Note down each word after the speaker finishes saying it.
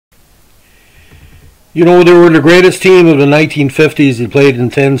You know, they were the greatest team of the 1950s. They played in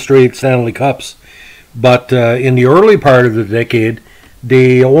 10 straight Stanley Cups. But in the early part of the decade,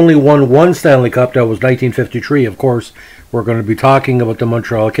 they only won one Stanley Cup. That was 1953. Of course, we're going to be talking about the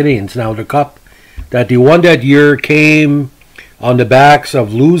Montreal Canadiens. Now, the cup that they won that year came on the backs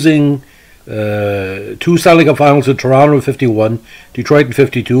of losing two Stanley Cup finals in Toronto in 51, Detroit in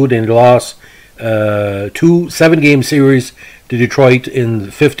 52. Then they lost two 7-game series to Detroit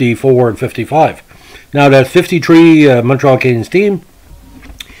in 54 and 55. Now, that 53 Montreal Canadiens team,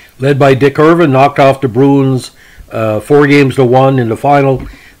 led by Dick Irvin, knocked off the Bruins 4-1 in the final.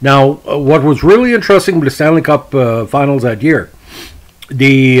 Now, what was really interesting with the Stanley Cup finals that year,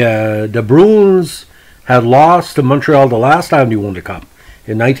 the Bruins had lost to Montreal the last time they won the Cup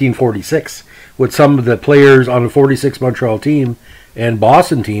in 1946, with some of the players on the 46 Montreal team and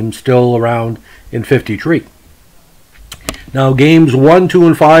Boston team still around in 53. Now, games 1, 2,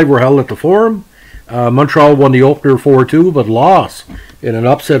 and 5 were held at the Forum. Montreal won the opener 4-2, but lost in an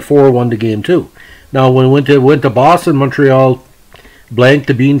upset 4-1 to Game 2. Now, when it went to Boston, Montreal blanked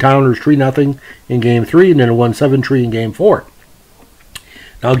the Beantowners 3-0 in Game 3, and then it won 7-3 in Game 4.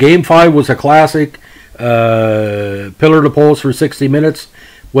 Now, Game 5 was a classic, pillar to post for 60 minutes,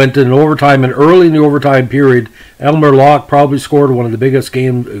 went in overtime, and early in the overtime period, Elmer Lach probably scored one of the biggest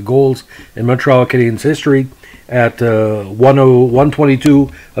game goals in Montreal Canadiens history at 122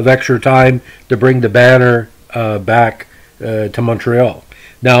 of extra time to bring the banner back to Montreal.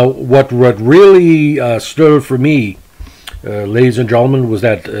 Now, what really stood out for me, ladies and gentlemen, was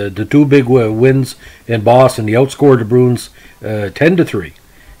that the two big wins in Boston, they outscored the Bruins 10-3,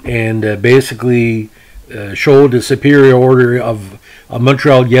 and basically showed the superiority of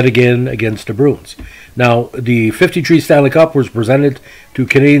Montreal yet again against the Bruins. Now, the 53 Stanley Cup was presented to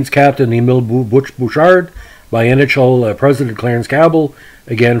Canadiens captain Emile Bouchard by NHL President Clarence Cabell,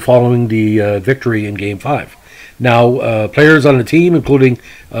 again following the victory in Game 5. Now, players on the team, including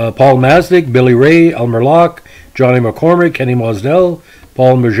Paul Masnick, Billy Ray, Elmer Lach, Johnny McCormick, Kenny Mosdell,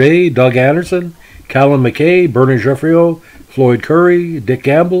 Paul Mauger, Doug Anderson, Callum McKay, Bernard Jeffrio, Floyd Curry, Dick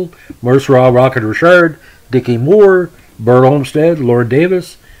Gamble, Mercer Rocket Richard, Dickie Moore, Bert Olmsted, Lord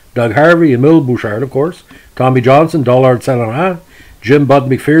Davis, Doug Harvey, Emile Bouchard, of course, Tommy Johnson, Dollard Saint-Laurent, Jim Bud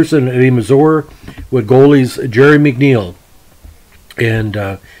McPherson, Eddie Mazur, with goalies Jerry McNeil and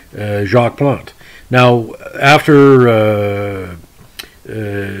Jacques Plante. Now, after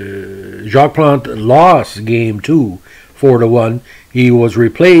Jacques Plante lost Game 2 4-1, he was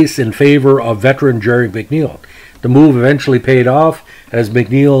replaced in favor of veteran Jerry McNeil. The move eventually paid off, as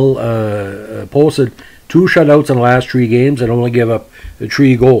McNeil posted 2 shutouts in the last 3 games and only gave up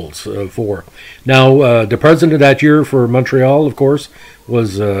 3 goals for. Now, the president that year for Montreal, of course,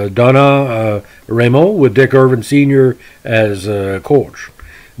 was Donna Rameau, with Dick Irvin Sr. as coach.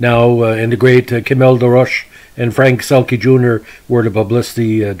 Now, and the great Camille DeRoche and Frank Selke Jr. were the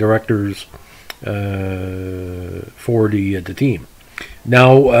publicity directors for the team.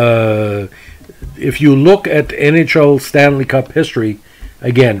 Now, if you look at NHL Stanley Cup history,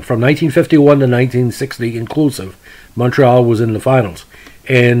 again, from 1951 to 1960 inclusive, Montreal was in the finals.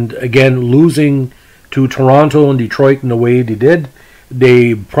 And again, losing to Toronto and Detroit in the way they did,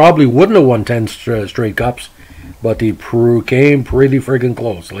 they probably wouldn't have won 10 straight cups, but they came pretty friggin'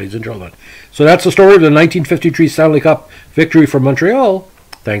 close, ladies and gentlemen. So that's the story of the 1953 Stanley Cup victory for Montreal.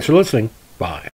 Thanks for listening. Bye.